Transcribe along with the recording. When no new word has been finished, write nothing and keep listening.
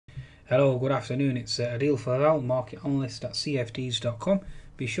Hello, good afternoon. It's Adil Farrell, market analyst at CFDs.com.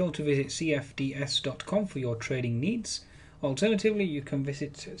 Be sure to visit CFDS.com for your trading needs. Alternatively, you can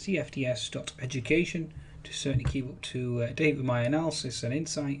visit CFDS.education to certainly keep up to date with my analysis and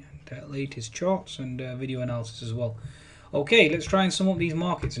insight and latest charts and video analysis as well. Okay, let's try and sum up these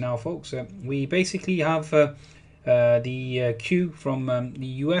markets now, folks. We basically have the Q from the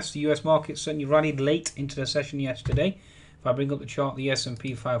US. The US market certainly rallied late into the session yesterday. If I bring up the chart, the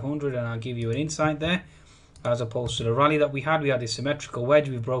S&P 500, and I'll give you an insight there. As opposed to the rally that we had this symmetrical wedge.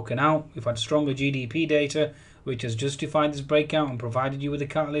 We've broken out. We've had stronger GDP data, which has justified this breakout and provided you with a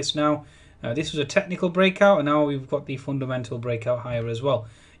catalyst now. This was a technical breakout, and now we've got the fundamental breakout higher as well.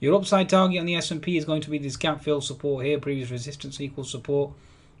 Your upside target on the S&P is going to be this gap fill support here, previous resistance equals support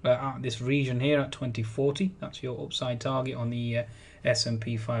at this region here at 2040. That's your upside target on the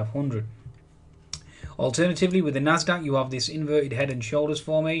S&P 500. Alternatively, with the Nasdaq, you have this inverted head and shoulders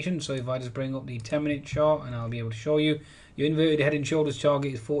formation. So if I just bring up the 10-minute chart, and I'll be able to show you, your inverted head and shoulders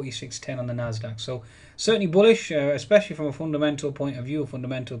target is 46.10 on the Nasdaq. So certainly bullish, especially from a fundamental point of view, a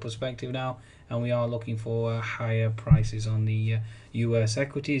fundamental perspective now. And we are looking for higher prices on the US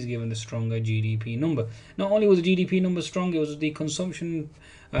equities, given the stronger GDP number. Not only was the GDP number strong, it was the consumption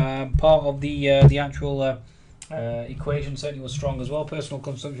part of the actual equation certainly was strong as well. Personal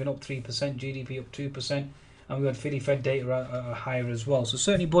consumption up 3%, GDP up 2%, and we had Philly Fed data higher as well. So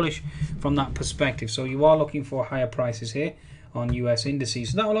certainly bullish from that perspective. So you are looking for higher prices here on US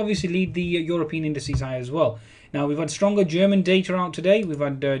indices. So that will obviously lead the European indices higher as well. Now we've had stronger German data out today. We've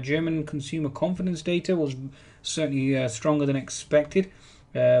had German consumer confidence data was certainly stronger than expected.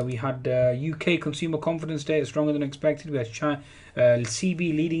 We had UK consumer confidence data stronger than expected. We had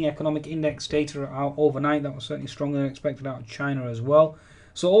CB leading economic index data out overnight. That was certainly stronger than expected out of China as well.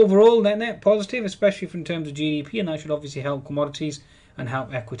 So overall, net positive, especially in terms of GDP, and that should obviously help commodities and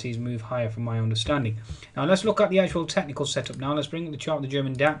help equities move higher from my understanding. Now let's look at the actual technical setup now. Let's bring up the chart of the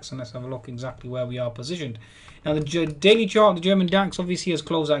German DAX and let's have a look exactly where we are positioned. Now the daily chart of the German DAX obviously has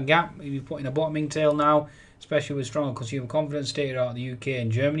closed that gap. We've put in a bottoming tail now, especially with stronger consumer confidence data out of the UK and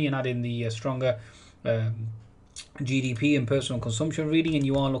Germany, and adding the stronger GDP and personal consumption reading, and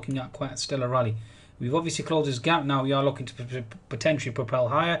you are looking at quite a stellar rally. We've obviously closed this gap. Now we are looking to potentially propel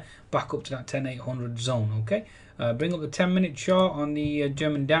higher, back up to that 10,800 zone. Okay, bring up the 10-minute chart on the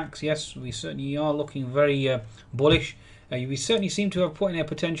German DAX. Yes, we certainly are looking very bullish. We certainly seem to have put in a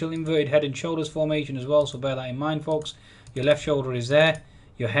potential inverted head and shoulders formation as well, so bear that in mind, folks. Your left shoulder is there.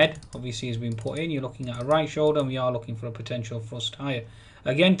 Your head obviously has been put in. You're looking at a right shoulder, and we are looking for a potential thrust higher.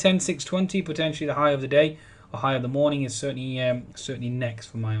 Again, 10,620, potentially the high of the day or high of the morning is certainly next,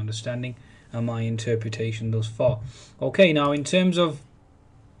 from my understanding and my interpretation thus far. Okay, now in terms of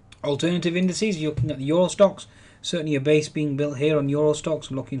alternative indices, you're looking at the Euro stocks. Certainly a base being built here on Euro stocks.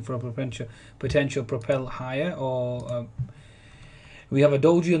 I'm looking for a potential propel higher, or we have a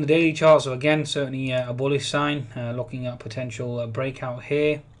doji on the daily chart, so again certainly a bullish sign. Looking at potential breakout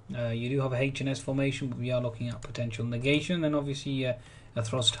here. You do have a HNS formation, but we are looking at potential negation, and obviously a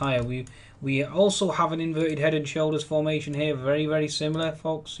thrust higher. We also have an inverted head and shoulders formation here, very similar,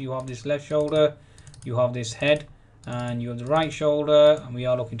 folks. You have this left shoulder, you have this head, and you have the right shoulder, and we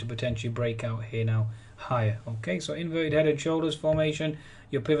are looking to potentially break out here now higher. Okay, so inverted head and shoulders formation.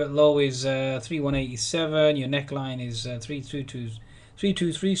 Your pivot low is 3187. Your neckline is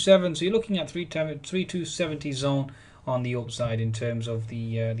 3237. So you're looking at 3270 zone on the upside in terms of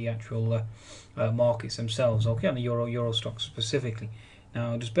the actual markets themselves. Okay, on the Euro stocks specifically.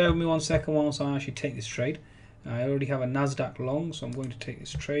 Now just bear with me 1 second whilst I actually take this trade. I already have a Nasdaq long, so I'm going to take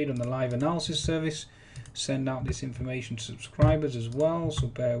this trade on the live analysis service. Send out this information to subscribers as well, so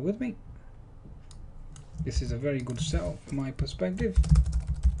bear with me. This is a very good setup from my perspective.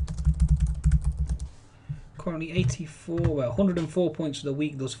 Currently 104 points for the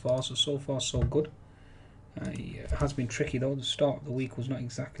week thus far, so far so good. It has been tricky though. The start of the week was not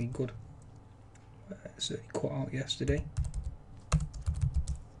exactly good. Certainly caught out yesterday.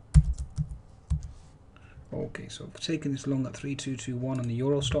 Okay, so I've taken this long at 3221 on the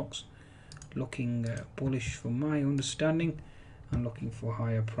Euro stocks. Looking bullish from my understanding. I'm looking for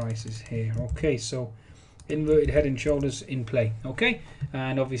higher prices here. Okay, so inverted head and shoulders in play. Okay,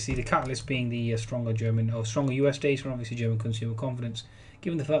 and obviously the catalyst being the stronger US data, and obviously German consumer confidence.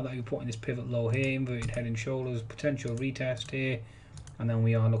 Given the fact that we're putting this pivot low here, inverted head and shoulders, potential retest here, and then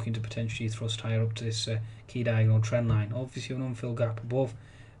we are looking to potentially thrust higher up to this key diagonal trend line. Obviously an unfilled gap above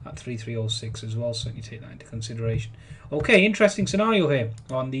at 3306 as well, certainly take that into consideration. Okay, interesting scenario here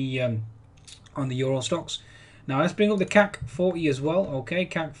on the Euro stocks. Now let's bring up the CAC 40 as well. Okay,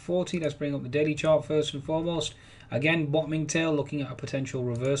 CAC 40, let's bring up the daily chart first and foremost. Again, bottoming tail, looking at a potential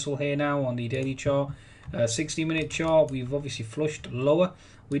reversal here now on the daily chart. 60-minute chart, we've obviously flushed lower.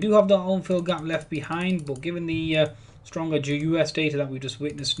 We do have that home fill gap left behind, but given the stronger US data that we just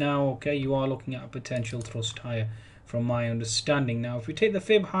witnessed now, okay, you are looking at a potential thrust higher from my understanding. Now, if we take the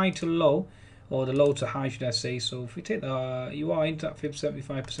fib high to low, or the low to high, should I say, so if we take the, you are into that fib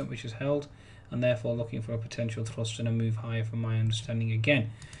 75%, which is held, and therefore looking for a potential thrust and a move higher from my understanding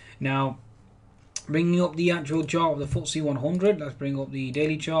again. Now, bringing up the actual chart of the FTSE 100, let's bring up the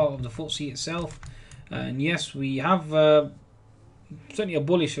daily chart of the FTSE itself. And yes, we have certainly a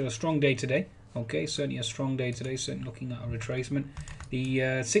bullish or a strong day today. Okay, certainly a strong day today, certainly looking at a retracement. The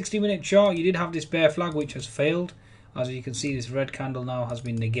 60-minute chart, you did have this bear flag which has failed. As you can see, this red candle now has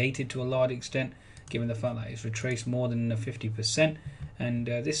been negated to a large extent, given the fact that it's retraced more than 50%. And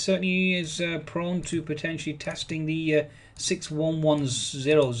this certainly is prone to potentially testing the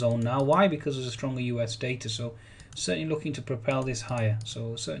 6110 zone now. Why? Because of the stronger US data. So certainly looking to propel this higher.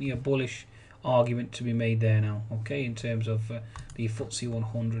 So certainly a bullish argument to be made there now, okay, in terms of the FTSE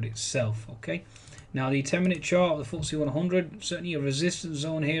 100 itself. Okay, now the 10-minute chart of the FTSE 100, certainly a resistance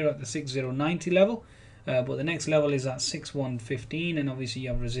zone here at the 6090 level, but the next level is at 6115, and obviously you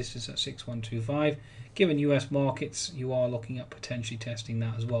have resistance at 6125. Given US markets, you are looking at potentially testing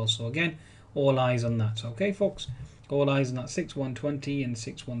that as well. So again, all eyes on that. Okay, folks, all eyes on that 6120 and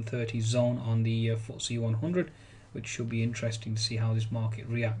 6130 zone on the FTSE 100, which should be interesting to see how this market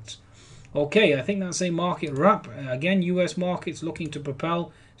reacts. Okay, I think that's a market wrap. Again, US markets looking to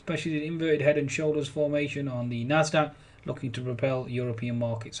propel, especially the inverted head and shoulders formation on the Nasdaq, looking to propel European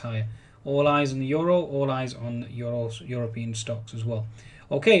markets higher. All eyes on the euro, all eyes on European stocks as well.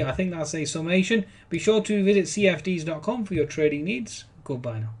 Okay, I think that's a summation. Be sure to visit cfds.com for your trading needs.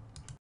 Goodbye now.